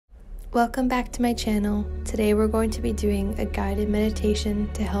Welcome back to my channel. Today we're going to be doing a guided meditation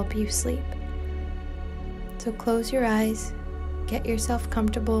to help you sleep. So close your eyes, get yourself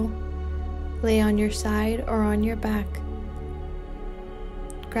comfortable, lay on your side or on your back.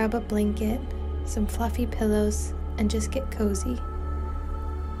 Grab a blanket, some fluffy pillows, and just get cozy.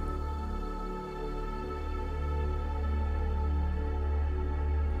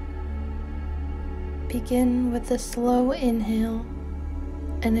 Begin with a slow inhale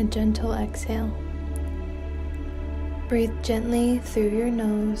and a gentle exhale. Breathe gently through your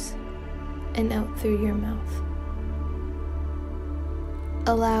nose and out through your mouth.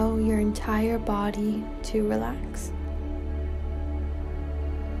 Allow your entire body to relax.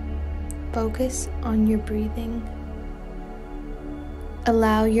 Focus on your breathing.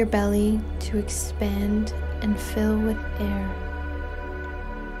 Allow your belly to expand and fill with air.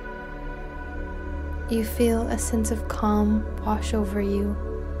 You feel a sense of calm wash over you.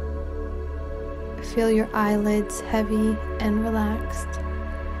 Feel your eyelids heavy and relaxed.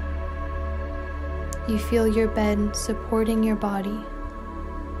 You feel your bed supporting your body.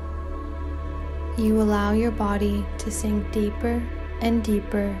 You allow your body to sink deeper and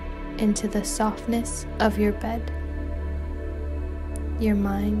deeper into the softness of your bed. Your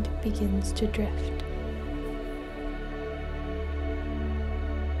mind begins to drift.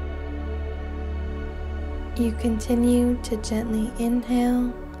 You continue to gently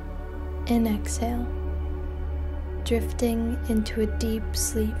inhale and exhale, drifting into a deep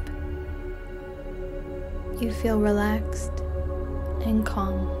sleep. You feel relaxed and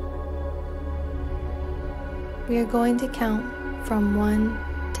calm. We are going to count from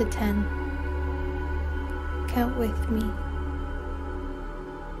 1 to 10. Count with me.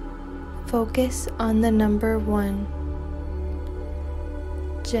 Focus on the number 1.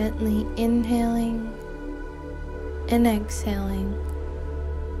 Gently inhaling and exhaling.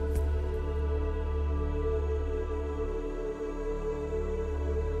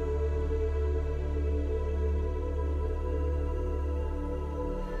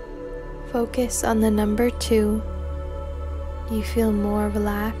 Focus on the number 2. You feel more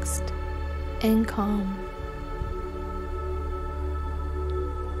relaxed and calm.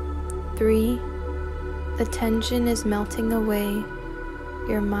 3. The tension is melting away.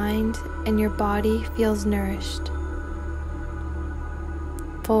 Your mind and your body feels nourished.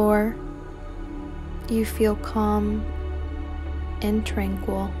 4. You feel calm and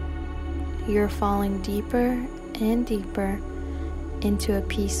tranquil. You're falling deeper and deeper into a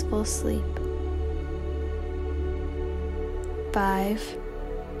peaceful sleep. 5.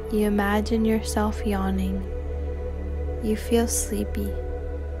 You imagine yourself yawning. You feel sleepy.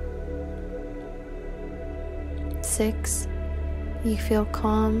 6. You feel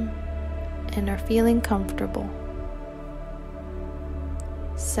calm and are feeling comfortable.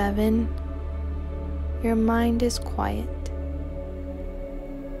 7. Your mind is quiet.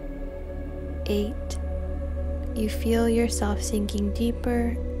 8. You feel yourself sinking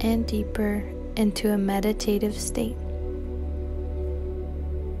deeper and deeper into a meditative state.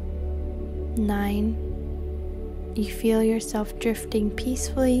 9. You feel yourself drifting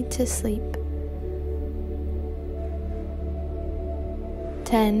peacefully to sleep.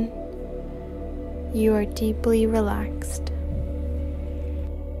 10. You are deeply relaxed.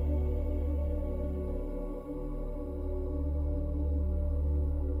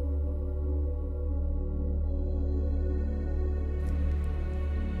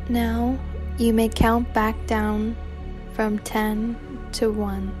 Now you may count back down from 10 to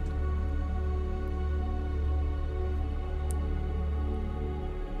 1.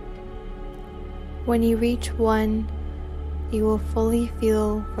 When you reach 1, you will fully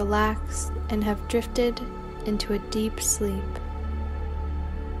feel relaxed and have drifted into a deep sleep.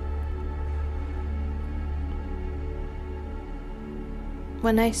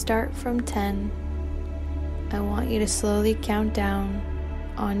 When I start from 10, I want you to slowly count down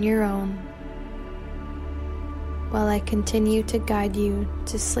on your own while I continue to guide you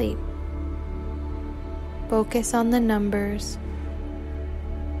to sleep. Focus on the numbers.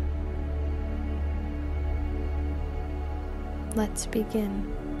 Let's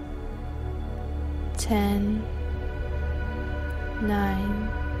begin. 10, 9.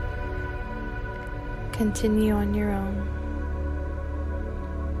 Continue on your own.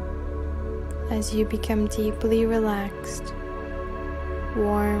 As you become deeply relaxed,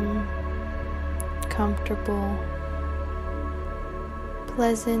 warm, comfortable,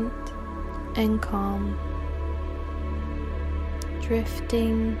 pleasant, and calm,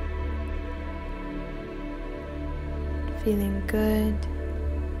 drifting, feeling good,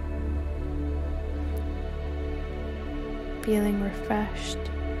 feeling refreshed,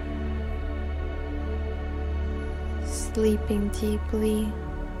 sleeping deeply,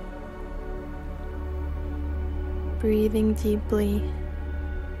 breathing deeply,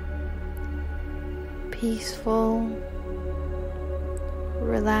 peaceful,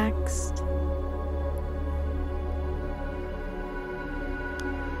 relaxed,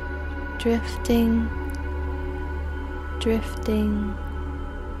 drifting,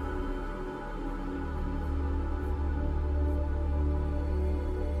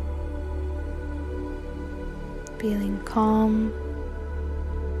 feeling calm,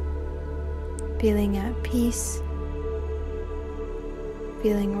 feeling at peace,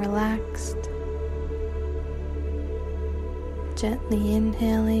 feeling relaxed, gently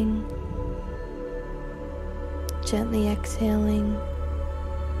inhaling, gently exhaling,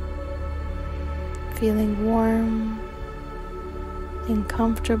 feeling warm and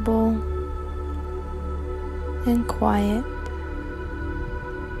comfortable and quiet.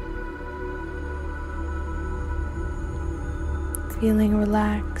 Feeling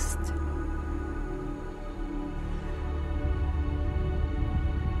relaxed.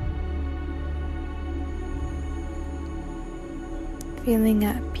 Feeling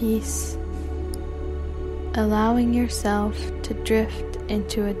at peace, allowing yourself to drift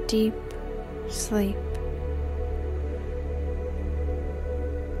into a deep sleep.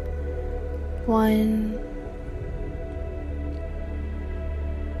 1,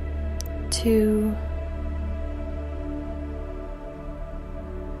 2,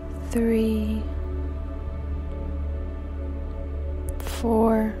 3,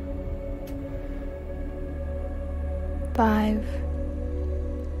 4, 5,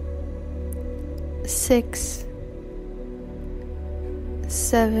 6,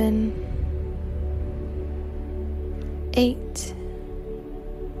 7, 8,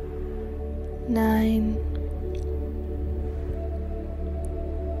 9,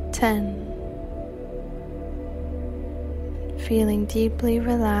 10. Feeling deeply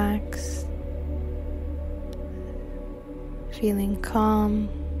relaxed, feeling calm.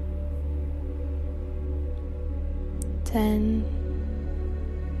 10,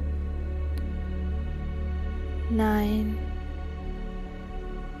 9,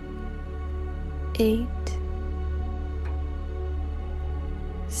 8,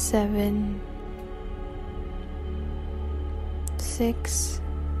 7, 6,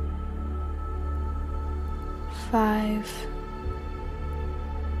 5,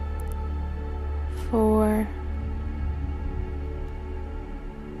 4,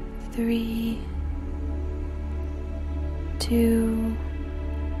 3, 2,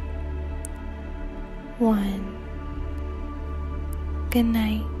 1. Good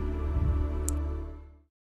night.